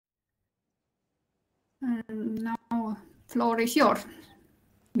Now, floor is yours,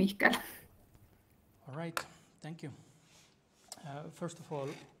 Mihkel. All right, thank you. First of all,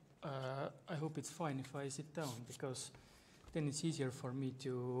 I hope it's fine if I sit down, because then it's easier for me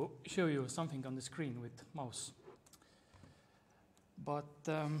to show you something on the screen with mouse. But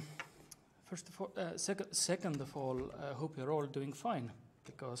first of all, second of all, I hope you're all doing fine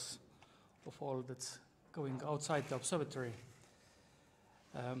because of all that's going outside the observatory.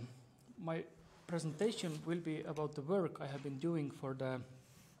 My presentation will be about the work I have been doing for the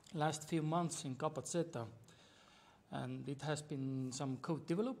last few months in Kaugseires, and it has been some code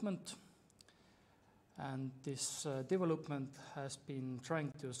development, and this development has been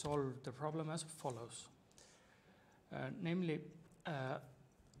trying to solve the problem as follows. Namely,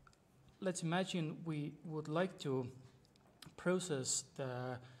 let's imagine we would like to process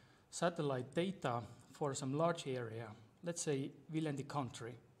the satellite data for some large area, let's say Viljandi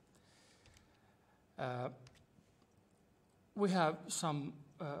country. We have some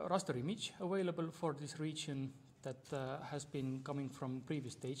raster image available for this region that has been coming from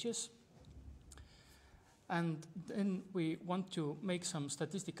previous stages. And then we want to make some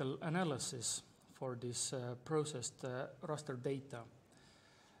statistical analysis for this processed raster data.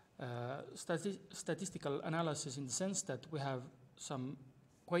 Statistical analysis in the sense that we have some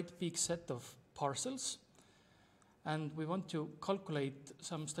quite big set of parcels, and we want to calculate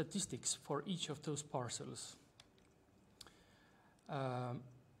some statistics for each of those parcels.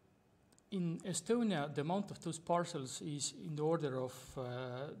 In Estonia, the amount of those parcels is in the order of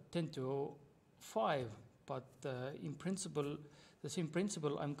 10 to 5, but in principle, the same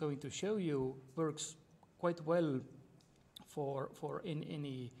principle I'm going to show you works quite well for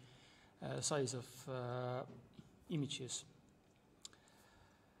any size of images.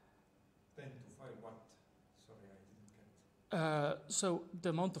 10 to 5 what? Sorry, I didn't get it. So the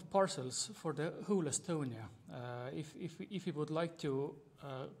amount of parcels for the whole Estonia. If you would like to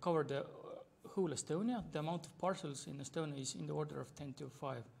cover the whole Estonia, the amount of parcels in Estonia is in the order of 10 to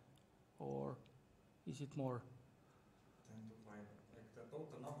 5, or is it more? 10 to 5. Like the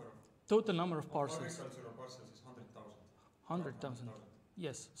total number of parcels. Agricultural parcels is 100,000. 100,000.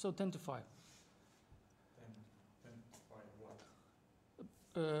 Yes, so 10 to 5. 10 to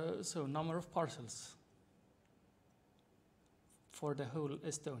 5 what? So number of parcels for the whole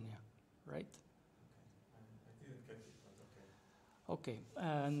Estonia, right? Okay. I didn't get it, but okay. Okay,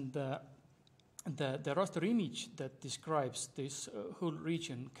 and the raster image that describes this whole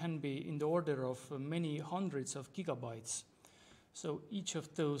region can be in the order of many hundreds of gigabytes. So each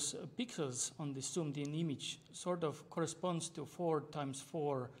of those pixels on the zoomed in image sort of corresponds to 4 times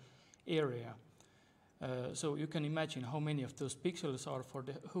 4 area. So you can imagine how many of those pixels are for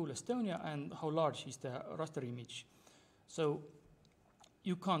the whole Estonia and how large is the raster image. So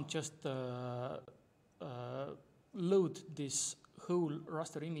you can't just load this whole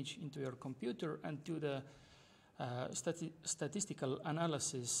raster image into your computer and do the statistical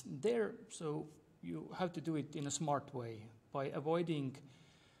analysis there. So you have to do it in a smart way by avoiding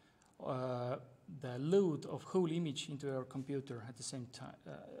the load of whole image into your computer at the same time,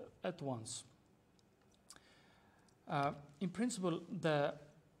 at once. In principle, the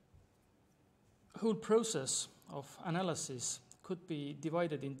whole process of analysis could be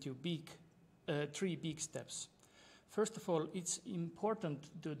divided into 3 big steps. First of all, it's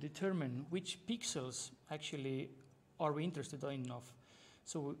important to determine which pixels actually are we interested in of.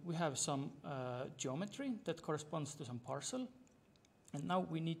 So we have some geometry that corresponds to some parcel, and now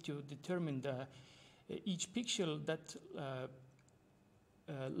we need to determine each pixel that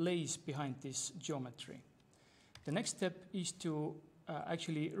lays behind this geometry. The next step is to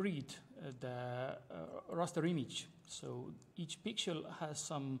actually read the raster image. So each pixel has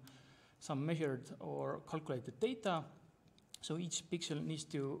some measured or calculated data. So each pixel needs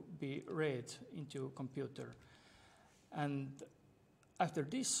to be read into computer. And after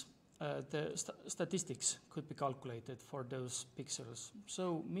this, the statistics could be calculated for those pixels.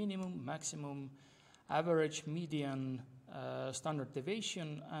 So minimum, maximum, average, median, standard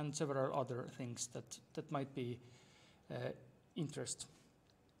deviation, and several other things that might be interest.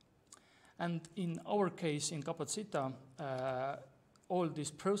 And in our case, in Kaugseires, all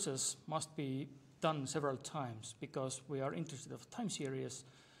this process must be done several times because we are interested of time series.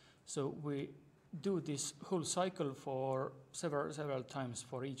 So we do this whole cycle for several times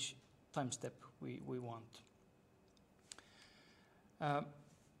for each time step we want.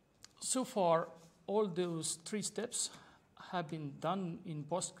 So far, all those 3 steps have been done in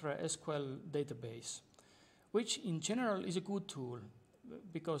PostgreSQL database, which in general is a good tool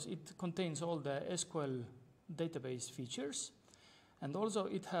because it contains all the SQL database features, and also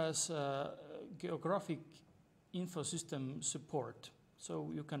it has geographic info system support.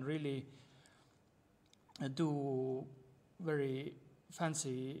 So you can really do very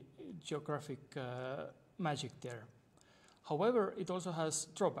fancy geographic magic there. However, it also has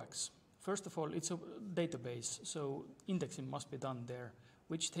drawbacks. First of all, it's a database, so indexing must be done there,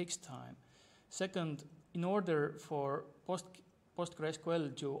 which takes time. Second, in order for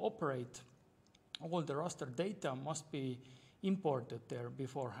PostgreSQL to operate, all the raster data must be imported there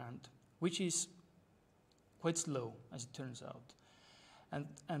beforehand, which is quite slow, as it turns out.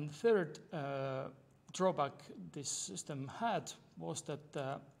 And third drawback this system had was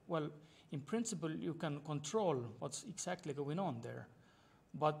that, well, in principle, you can control what's exactly going on there,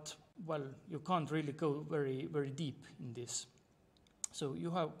 but, well, you can't really go very, very deep in this. So you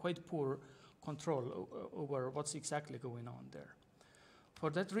have quite poor control over what's exactly going on there. For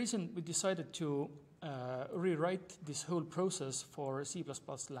that reason, we decided to rewrite this whole process for C++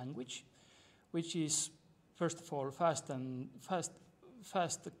 language, which is, first of all, fast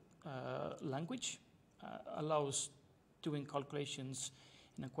language, allows doing calculations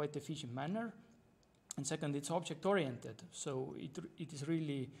in a quite efficient manner. And second, it's object-oriented, so it is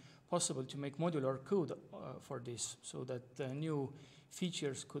really possible to make modular code for this, so that new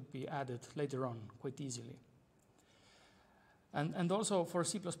features could be added later on quite easily. And also for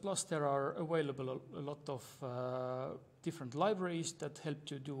C++, there are available a lot of different libraries that help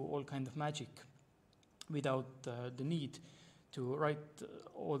to do all kind of magic without the need to write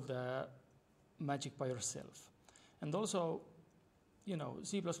all the magic by yourself. And also, you know,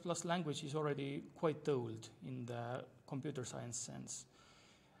 C++ language is already quite old in the computer science sense.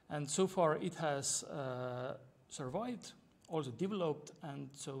 And so far it has survived, also developed, and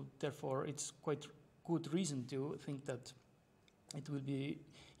so therefore it's quite good reason to think that it will be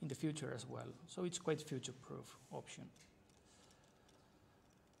in the future as well. So it's quite future-proof option.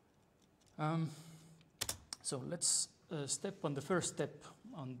 So let's step on the first step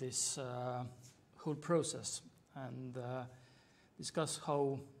on this whole process and discuss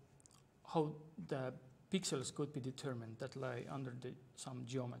how the pixels could be determined that lie under some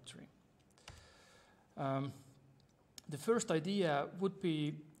geometry. The first idea would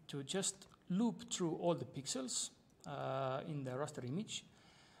be to just loop through all the pixels in the raster image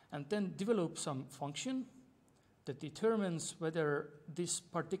and then develop some function that determines whether this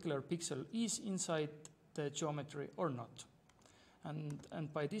particular pixel is inside the geometry or not.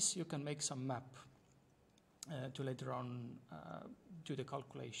 And by this you can make some map to later on do the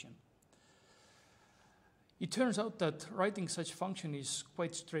calculation. It turns out that writing such function is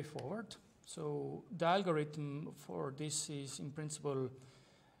quite straightforward. So the algorithm for this is in principle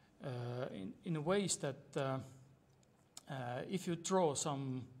in a ways that if you draw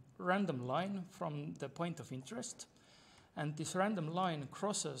some random line from the point of interest, and this random line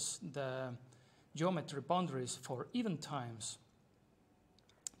crosses the geometry boundaries for even times,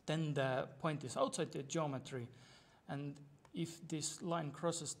 then the point is outside the geometry, and if this line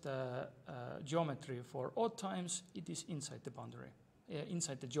crosses the geometry for odd times, it is inside the boundary,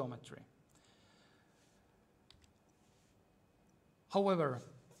 inside the geometry. However,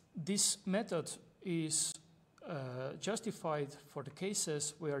 this method is justified for the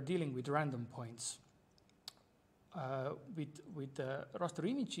cases we are dealing with random points. With the raster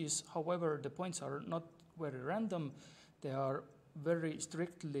images, however, the points are not very random. They are very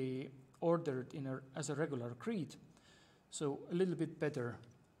strictly ordered as a regular grid. So a little bit better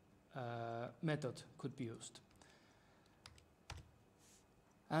method could be used.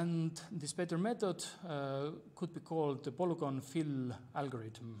 And this better method could be called the polygon fill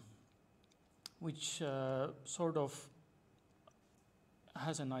algorithm, which sort of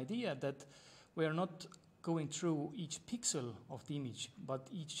has an idea that we are not going through each pixel of the image, but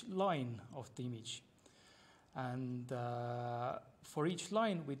each line of the image. And for each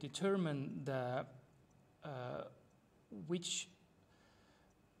line, we determine the which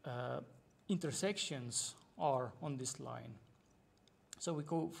intersections are on this line. So we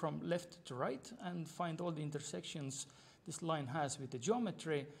go from left to right and find all the intersections this line has with the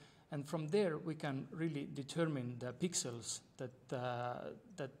geometry, and from there we can really determine the pixels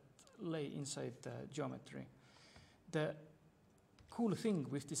that lay inside the geometry. The cool thing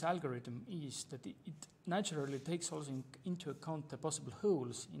with this algorithm is that it naturally takes also into account the possible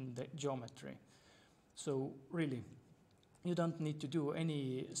holes in the geometry. So really, you don't need to do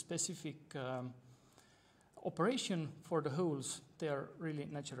any specific operation for the holes. They are really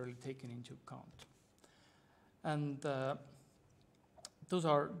naturally taken into account. And those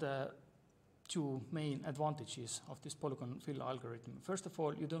are the two main advantages of this polygon fill algorithm. First of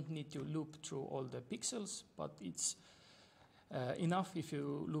all, you don't need to loop through all the pixels, but it's enough if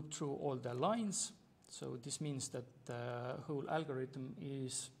you loop through all the lines. So this means that the whole algorithm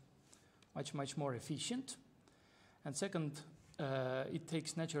is much more efficient. And second, it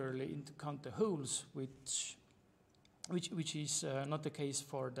takes naturally into account the holes, which is not the case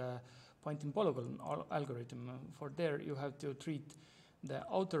for the pointing polygon algorithm. For there, you have to treat the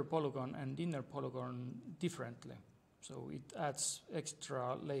outer polygon and inner polygon differently. So it adds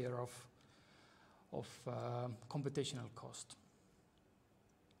extra layer of computational cost.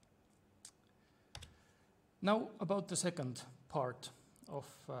 Now about the second part of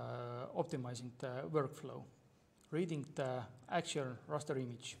optimizing the workflow, reading the actual raster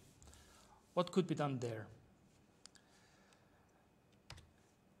image. What could be done there?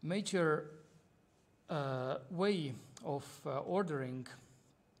 Major way of ordering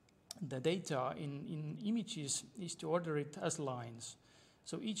the data in images is to order it as lines.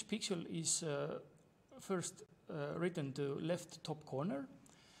 So each pixel is first written to left top corner,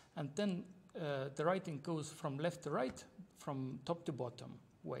 and then the writing goes from left to right, from top to bottom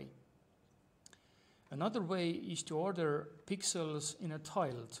way. Another way is to order pixels in a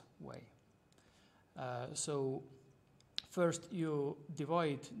tiled way. So first you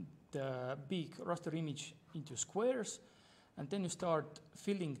divide the big raster image into squares, and then you start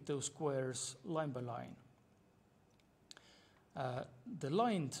filling those squares line by line. The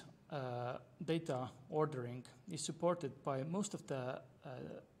lined data ordering is supported by most of the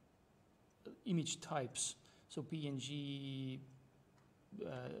image types. So PNG,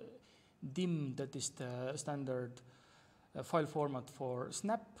 DIM, that is the standard file format for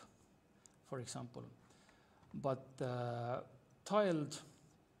Snap, for example. But tiled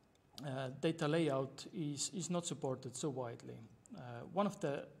data layout is not supported so widely. One of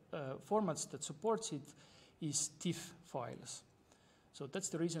the formats that supports it is TIFF files. So that's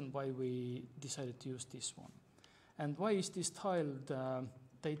the reason why we decided to use this one. And why is this tiled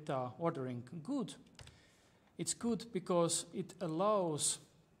data ordering good? It's good because it allows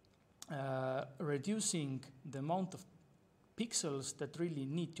reducing the amount of pixels that really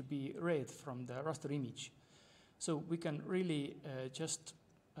need to be read from the raster image. So we can really just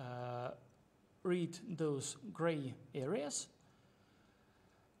read those gray areas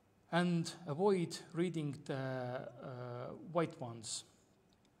and avoid reading the white ones.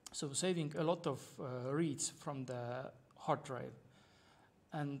 So saving a lot of reads from the hard drive.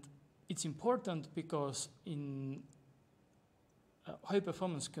 And it's important because in high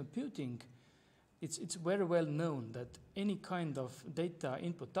performance computing, it's very well known that any kind of data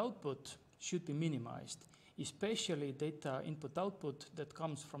input-output should be minimized, especially data input-output that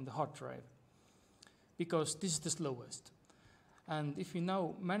comes from the hard drive, because this is the slowest. And if we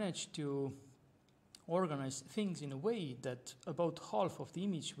now manage to organize things in a way that about half of the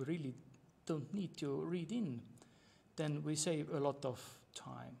image we really don't need to read in, then we save a lot of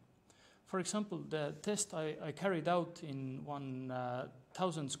time. For example, the test I carried out in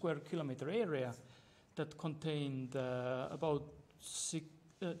 1,000 square kilometer area that contained about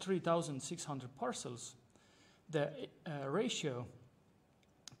 3,600 parcels, the ratio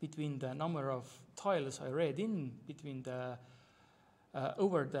between the number of tiles I read in between the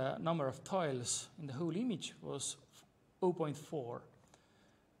over the number of tiles in the whole image was 0.4.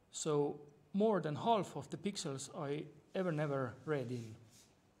 So more than half of the pixels I never read in,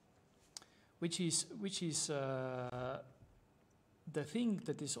 which is the thing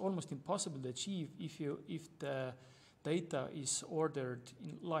that is almost impossible to achieve if the data is ordered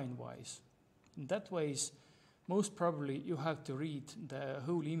in line-wise. In that ways, most probably you have to read the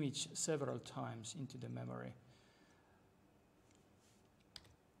whole image several times into the memory.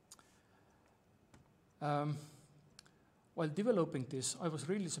 While developing this, I was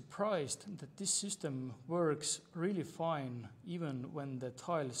really surprised that this system works really fine even when the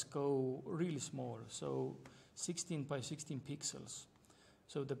tiles go really small, so 16 by 16 pixels.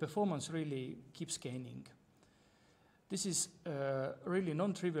 So the performance really keeps gaining. This is a really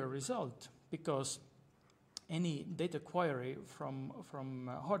non-trivial result because any data query from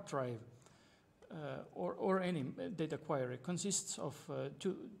hard drive or any data query consists of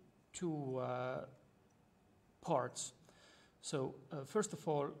two parts. So first of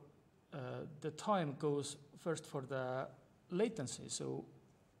all, the time goes first for the latency. So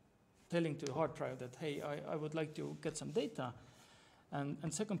telling to the hard drive that, hey, I would like to get some data.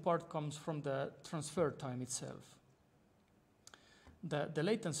 And second part comes from the transfer time itself. The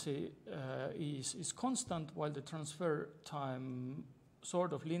latency is constant, while the transfer time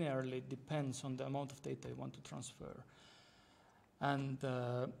sort of linearly depends on the amount of data you want to transfer. And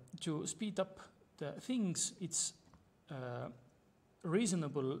to speed up the things, it's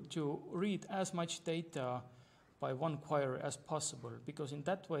reasonable to read as much data by one query as possible, because in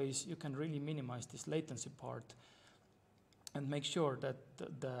that ways you can really minimize this latency part and make sure that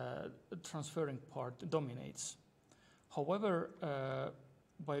the transferring part dominates. However,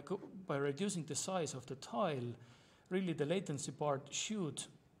 by reducing the size of the tile, really the latency part should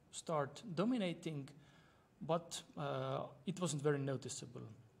start dominating, but it wasn't very noticeable.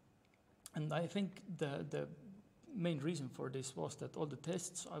 And I think the main reason for this was that all the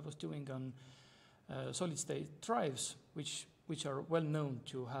tests I was doing on solid state drives, which are well known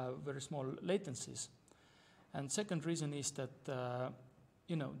to have very small latencies. And second reason is that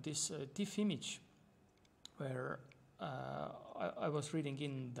this TIFF image, where I was reading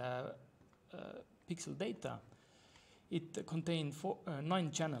in the pixel data, it contained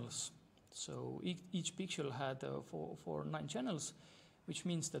 9 channels. So each pixel had 9 channels, which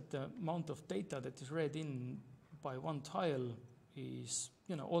means that the amount of data that is read in by one tile is,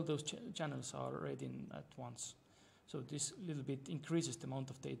 all those channels are read in at once. So this little bit increases the amount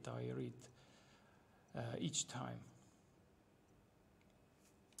of data I read each time.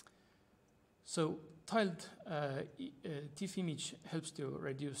 So tiled TIFF image helps to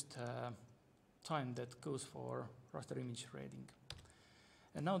reduce the time that goes for raster image reading.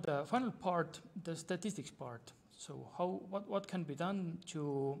 And now the final part, the statistics part. So what can be done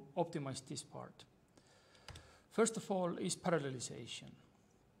to optimize this part? First of all is parallelization.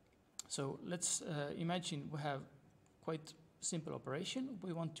 So let's imagine we have quite simple operation.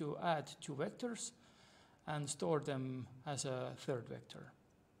 We want to add 2 vectors and store them as a third vector.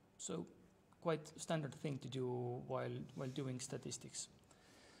 So quite standard thing to do while doing statistics.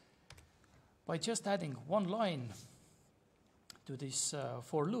 By just adding one line to this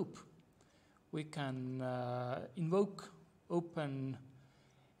for loop, we can invoke OpenMP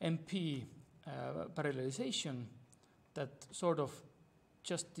parallelization that sort of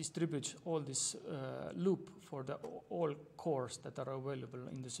just distributes all this loop for all cores that are available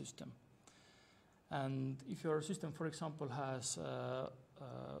in the system. And if your system, for example, has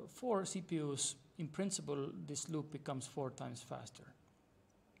 4 CPUs, in principle, this loop becomes 4 times faster.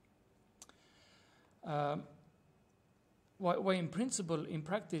 Why in principle? In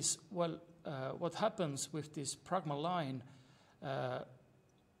practice, well, what happens with this pragma line,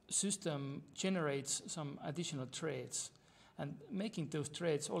 system generates some additional threads, and making those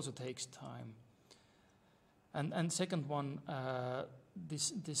threads also takes time. And second one,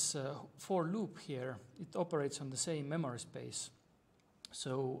 this for loop here, it operates on the same memory space.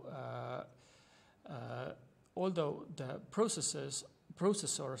 So although the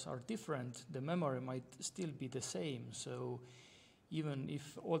processors are different, the memory might still be the same. So even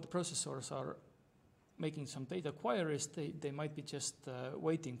if all the processors are making some data queries, they might be just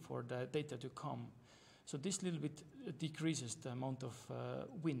waiting for the data to come. So this little bit decreases the amount of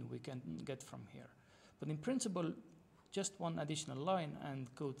win we can get from here. But in principle, just one additional line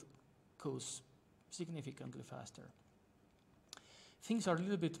and code goes significantly faster. Things are a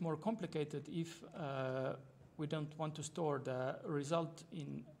little bit more complicated if we don't want to store the result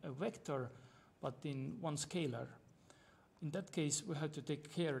in a vector, but in one scalar. In that case, we have to take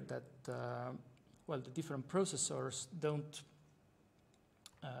care that the different processors don't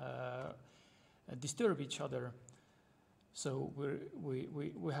disturb each other. So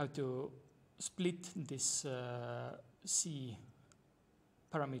we have to split this C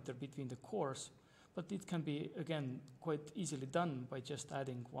parameter between the cores, but it can be, again, quite easily done by just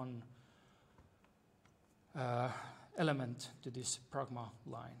adding one element to this pragma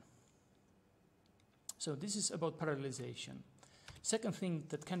line. So this is about parallelization. Second thing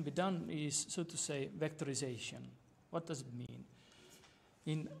that can be done is, so to say, vectorization. What does it mean?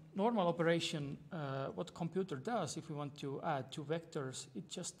 In normal operation, what computer does, if we want to add 2 vectors, it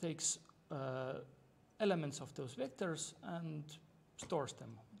just takes elements of those vectors and stores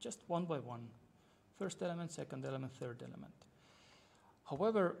them, just one by one. First element, second element, third element.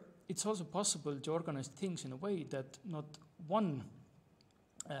 However, it's also possible to organize things in a way that not one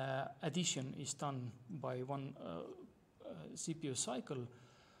addition is done by one CPU cycle,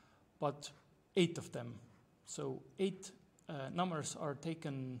 but 8 of them. So 8 numbers are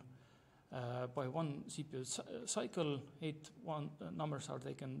taken by one CPU cycle, 8 numbers are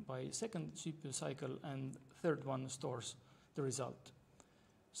taken by second CPU cycle, and third one stores the result.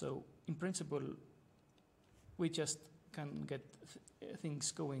 So in principle, we just can get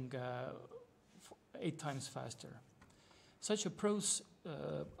things going 8 times faster. Such approach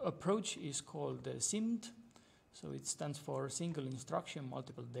is called SIMD, so it stands for single instruction,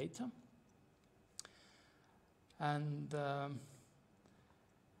 multiple data. And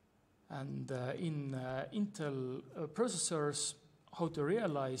in Intel processors, how to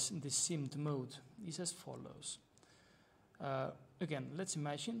realize this SIMD mode is as follows. Again, let's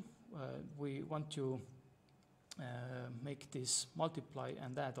imagine we want to make this multiply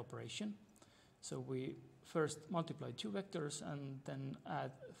and add operation. So we first multiply two vectors and then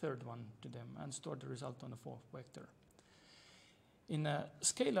add a third one to them and store the result on a fourth vector. In a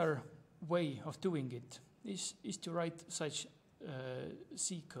scalar way of doing it is to write such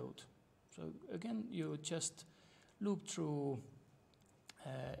C code. So again, you just loop through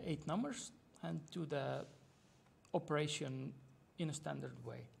 8 numbers and do the operation in a standard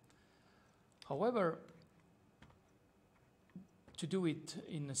way. However, to do it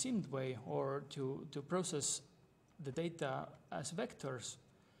in a simmed way or to process the data as vectors,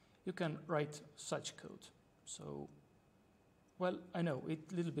 you can write such code. So, well, I know it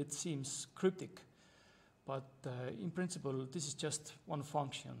a little bit seems cryptic, but in principle, this is just one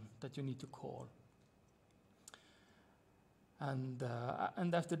function that you need to call. And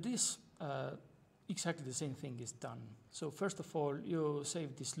after this, exactly the same thing is done. So first of all, you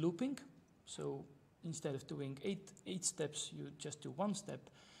save this looping. So instead of doing eight steps, you just do one step.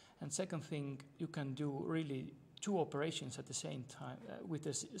 And second thing, you can do really 2 operations at the same time with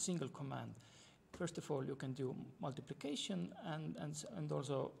a single command. First of all, you can do multiplication and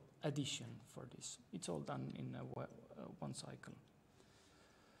also addition for this. It's all done in one cycle.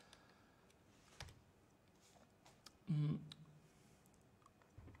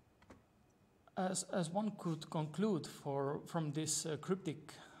 As one could conclude from this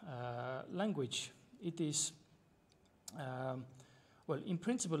cryptic language, it is, well, in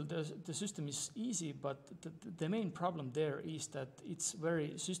principle, the system is easy, but the main problem there is that it's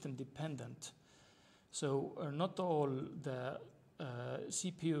very system dependent. So not all the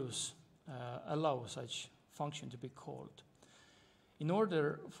CPUs allow such function to be called. In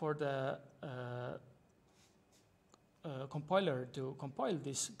order for the compiler to compile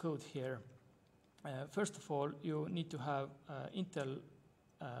this code here, first of all, you need to have Intel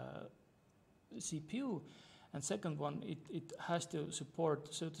CPU, and second one, it has to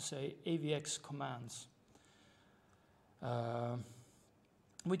support, so to say, AVX commands,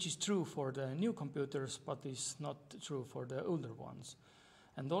 which is true for the new computers, but is not true for the older ones.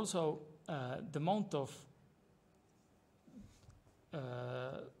 And also, the amount of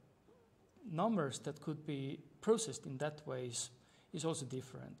numbers that could be processed in that ways is also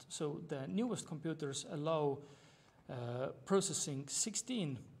different. So the newest computers allow processing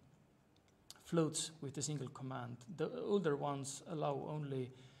 16 floats with a single command. The older ones allow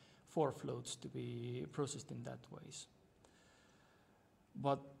only 4 floats to be processed in that ways.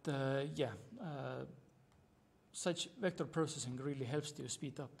 But such vector processing really helps to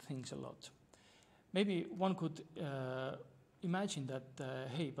speed up things a lot. Maybe one could imagine that,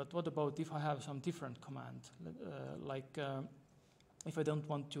 hey, but what about if I have some different command, like if I don't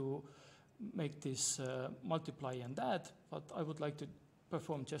want to make this multiply and add, but I would like to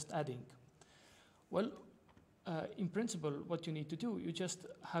perform just adding. Well, in principle, what you need to do, you just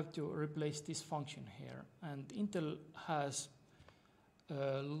have to replace this function here. And Intel has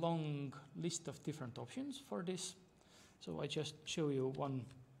a long list of different options for this. So I just show you one,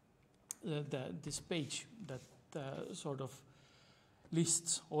 this page that sort of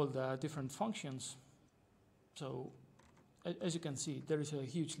lists all the different functions. So as you can see, there is a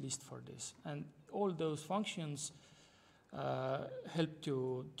huge list for this. And all those functions help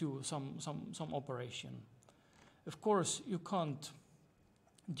to do some operation. Of course, you can't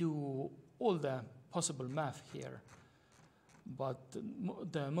do all the possible math here, but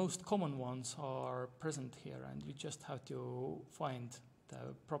the most common ones are present here, and you just have to find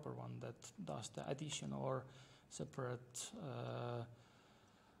the proper one that does the addition or separate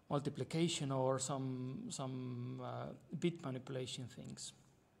multiplication or some bit manipulation things.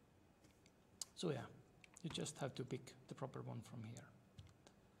 So yeah, you just have to pick the proper one from here.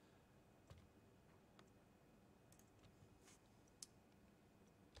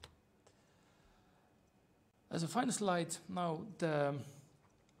 As a final slide, now the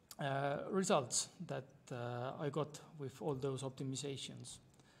results that I got with all those optimizations.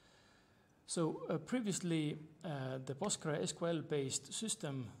 So previously, the PostgreSQL-based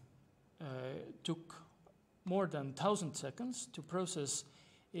system took more than 1,000 seconds to process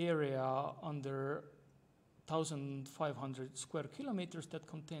area under 1,500 square kilometers that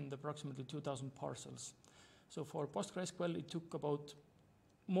contained approximately 2,000 parcels. So for PostgreSQL, it took about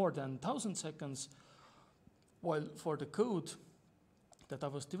more than 1,000 seconds, while for the code that I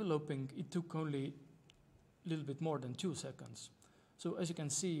was developing, it took only a little bit more than 2 seconds. So as you can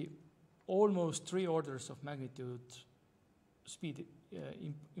see, almost 3 orders of magnitude speed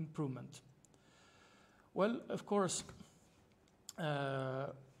improvement. Well, of course,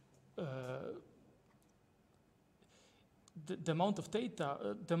 the amount of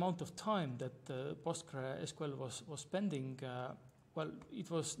data, the amount of time that PostgreSQL was spending, well, it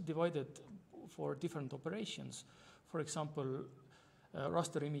was divided for different operations. For example,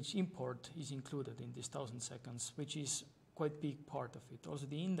 raster image import is included in this 1,000 seconds, which is quite big part of it. Also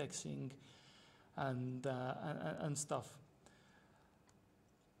the indexing and stuff.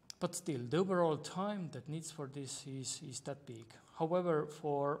 But still, the overall time that needs for this is that big. However,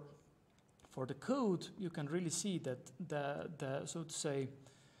 for the code, you can really see that the so to say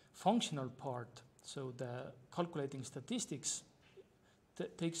functional part, so the calculating statistics,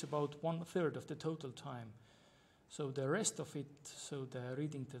 takes about 1/3 of the total time. So the rest of it, so the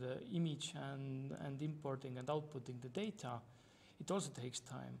reading to the image and importing and outputting the data, it also takes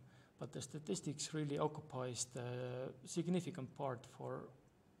time. But the statistics really occupies the significant part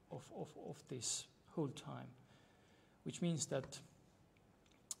of this whole time, which means that,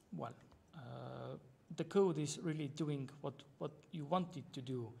 well, the code is really doing what you want it to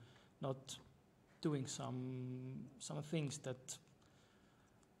do, not doing some things that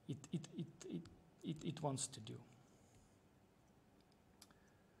it wants to do.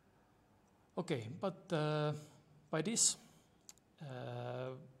 Okay, but by this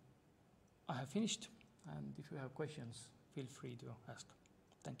I have finished, and if you have questions, feel free to ask.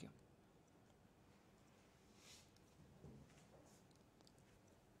 Thank you.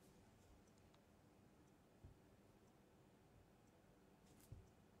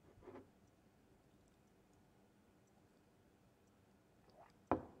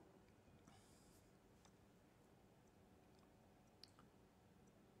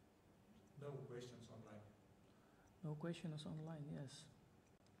 No questions online. No questions online, yes.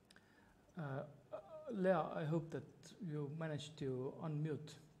 Lea, I hope that you managed to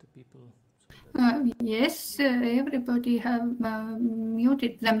unmute the people. Yes, everybody have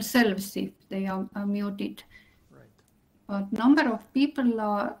muted themselves if they are muted. Right. But number of people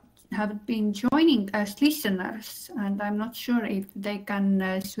have been joining as listeners, and I'm not sure if they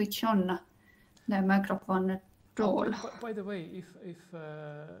can switch on the microphone at all. By the way, if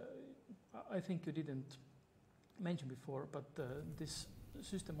I think you didn't mention before, but this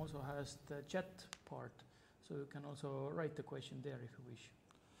system also has the chat part, so you can also write the question there if you wish.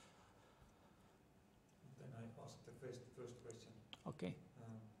 Then I ask the first question. Okay.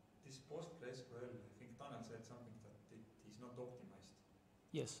 This PostgreSQL, I think Tanel said something that it is not optimized.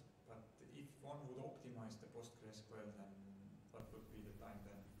 Yes. But if one would optimize the PostgreSQL, then what would be the time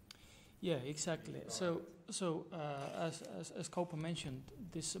then? Yeah, exactly. So as Kaupo mentioned,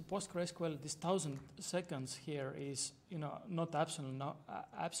 this PostgreSQL, this 1,000 seconds here is, not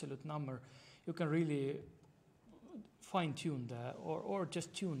absolute number. You can really fine tune or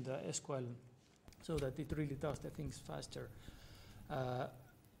just tune the SQL so that it really does the things faster. I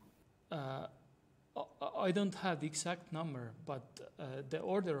don't have the exact number, but the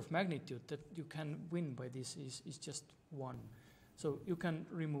order of magnitude that you can win by this is just 1. So you can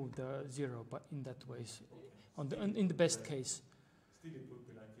remove the 0, but in that way, in the best case. Still, it would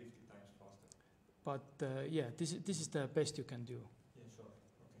be like 50 times faster. But yeah, this is the best you can do. Yeah, sure.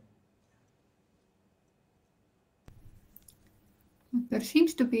 Okay. There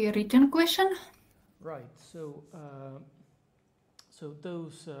seems to be a written question. Right. So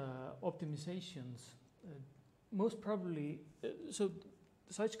those optimizations, most probably, so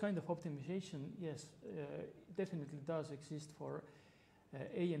such kind of optimization, yes, definitely does exist for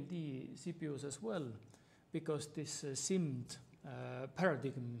AMD CPUs as well, because this SIMD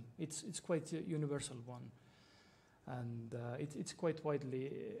paradigm, it's quite a universal one, and it's quite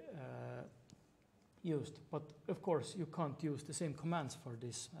widely used. But of course, you can't use the same commands for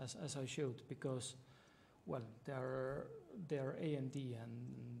this as I showed, because, well, they are AMD,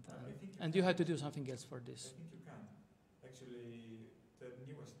 and you have to do something else for this. I think you can. Actually, the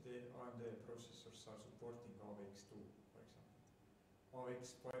newest AMD processors are supporting AVX2, for example.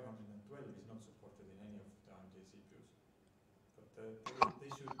 AVX 512 is not supported in any of the AMD CPUs, but they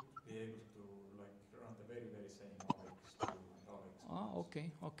should be able to run the very same AVX2 and AVX.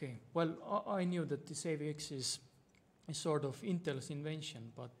 Okay. Well, I knew that this AVX is sort of Intel's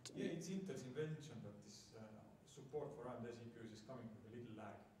invention, but yeah, it's Intel's invention, but this support for AMD CPUs is coming with a little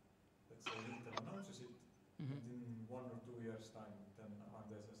lag. Let's say Intel announces it, and in 1 or 2 years' time, then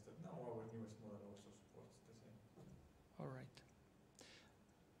AMD says that now our newest model also supports the same. All right.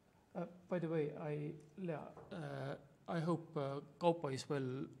 By the way, I hope Kaupo is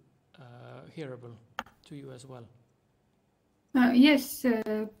well hearable to you as well. Yes,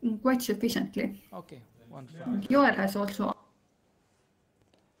 quite sufficiently. Okay, wonderful. Joel has also.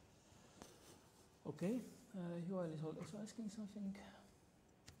 Okay, Joel is also asking something.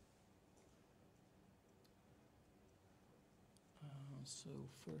 So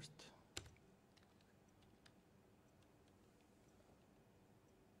first,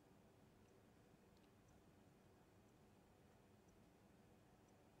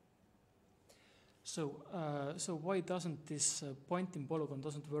 so why doesn't this pointing polygon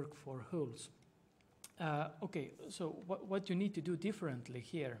doesn't work for holes? Okay, so what you need to do differently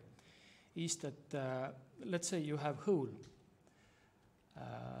here is that let's say you have hole,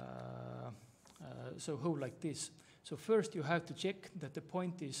 so hole like this. So first you have to check that the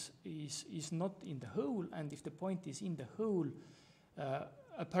point is not in the hole, and if the point is in the hole,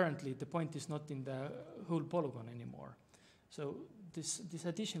 apparently the point is not in the whole polygon anymore. So this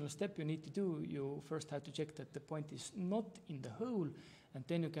additional step you need to do, you first have to check that the point is not in the hole, and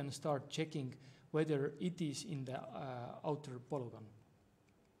then you can start checking whether it is in the outer polygon.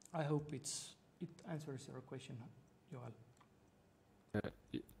 I hope it answers your question, Joel.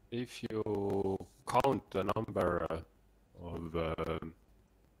 If you count the number of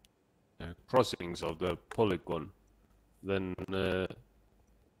crossings of the polygon, then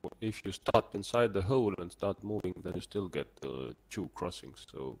if you start inside the hole and start moving, then you still get 2 crossings,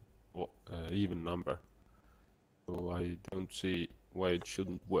 so even number. So I don't see why it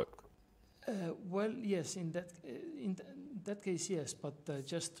shouldn't work. Well, yes, in that case, yes, but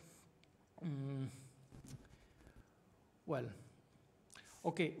just well,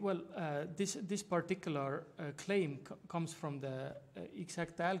 okay. Well, this particular claim comes from the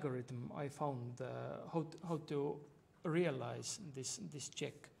exact algorithm I found how to realize this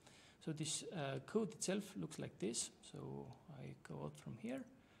check. So this code itself looks like this. So I go out from here.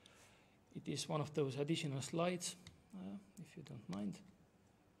 It is one of those additional slides, if you don't mind.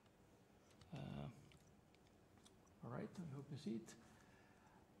 All right, I hope you see it.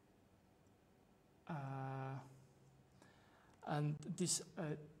 And this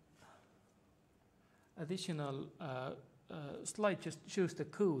additional slide just shows the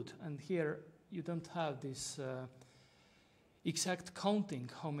code, and here you don't have this exact counting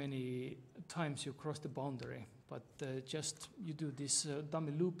how many times you cross the boundary, but just you do this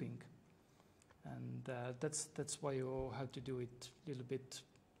dummy looping, and that's why you have to do it a little bit.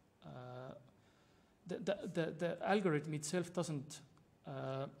 The algorithm itself doesn't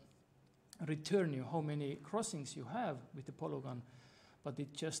return you how many crossings you have with the polygon, but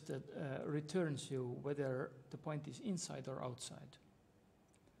it just returns you whether the point is inside or outside.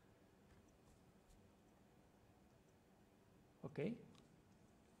 Okay.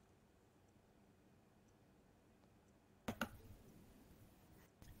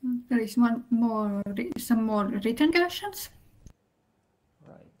 There is some more written questions.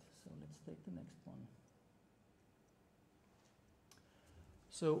 Right. So let's take the next one.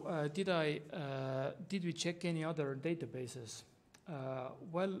 So did we check any other databases?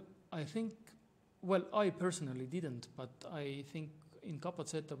 Well, I personally didn't, but I think in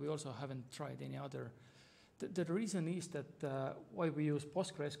Kaugseires we also haven't tried any other. The reason is that why we use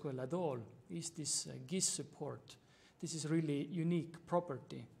PostgreSQL at all is this GIS support. This is really unique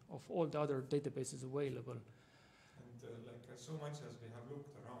property of all the other databases available. And so much as we have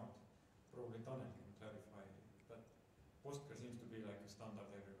looked around, probably Tanel can clarify that Postgres seems to be like a standard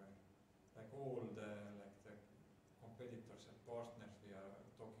everywhere. Like all the competitors and partners we are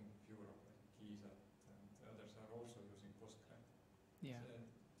talking of Europe, like Kiisa and others are also using Postgres. Yeah.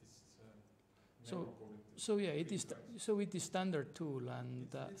 So yeah, it is. So it is standard tool, and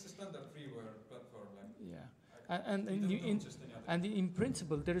it's a standard freeware platform. Yeah. And in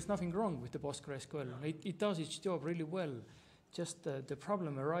principle, there is nothing wrong with the PostgreSQL. It does its job really well. Just the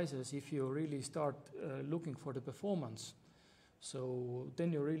problem arises if you really start looking for the performance. So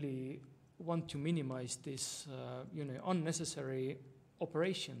then you really want to minimize this, unnecessary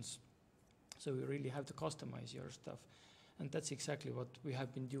operations. So you really have to customize your stuff, and that's exactly what we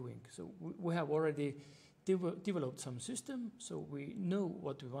have been doing. So we have already developed some system, so we know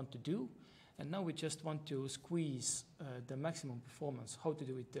what we want to do. And now we just want to squeeze the maximum performance, how to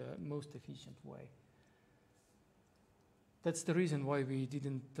do it the most efficient way. That's the reason why we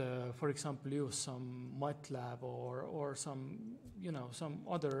didn't, for example, use some Matlab or some, some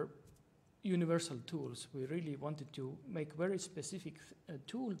other universal tools. We really wanted to make very specific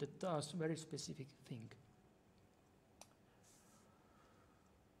tool that does very specific thing.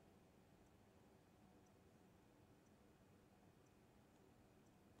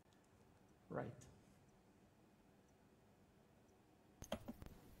 Right.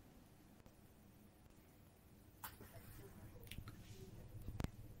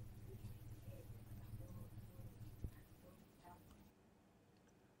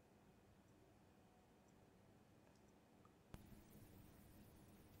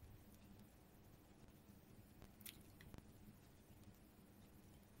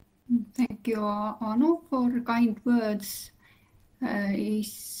 Thank you, Anu, for kind words.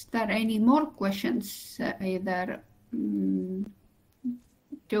 Is there any more questions, either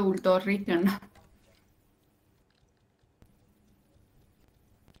told or written?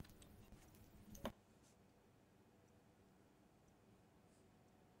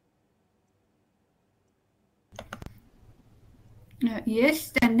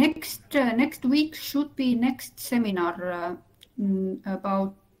 Yes, the next week should be next seminar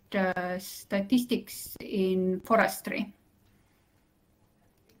about statistics in forestry.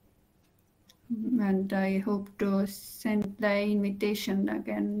 And I hope to send the invitation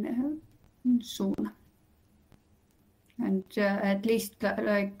again soon. And at least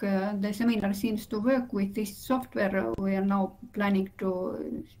like the seminar seems to work with this software, we are now planning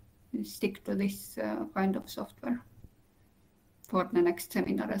to stick to this kind of software for the next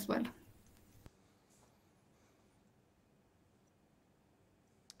seminar as well.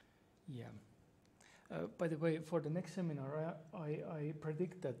 Yeah. By the way, for the next seminar, I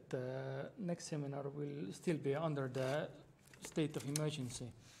predict that the next seminar will still be under the state of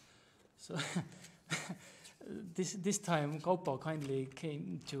emergency. So this time Kaupo kindly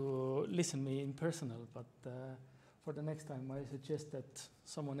came to listen me in personal, but for the next time I suggest that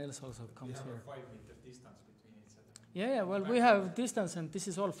someone else also comes here. We have a 5-meter distance between each other. Yeah, well, we have distance and this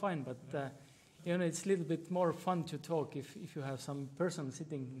is all fine, but you know, it's a little bit more fun to talk if you have some person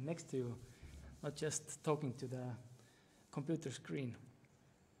sitting next to you, not just talking to the computer screen.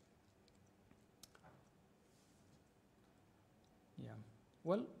 Yeah,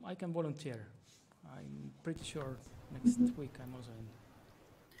 well, I can volunteer. I'm pretty sure next week I'm also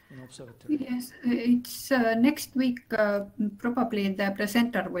in observatory. Yes, it's next week. Probably the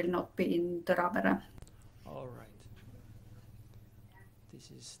presenter will not be in Tõravere. All right.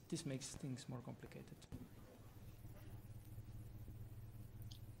 This makes things more complicated.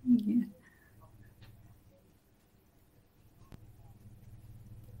 Yeah.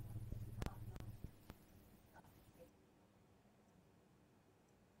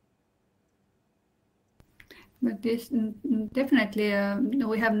 But this definitely,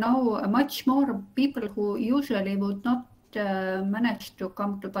 we have now much more people who usually would not manage to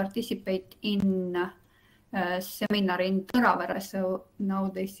come to participate in a seminar in Tõravere. So now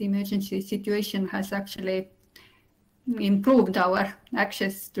this emergency situation has actually improved our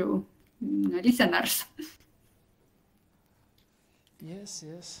access to listeners. Yes,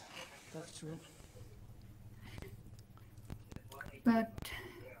 that's true. But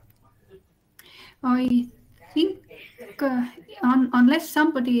I think unless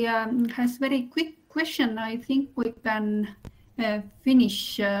somebody has very quick question, I think we can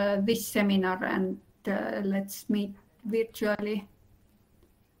finish this seminar and let's meet virtually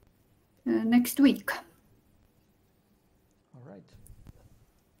next week. All right.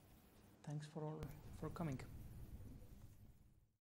 Thanks for coming.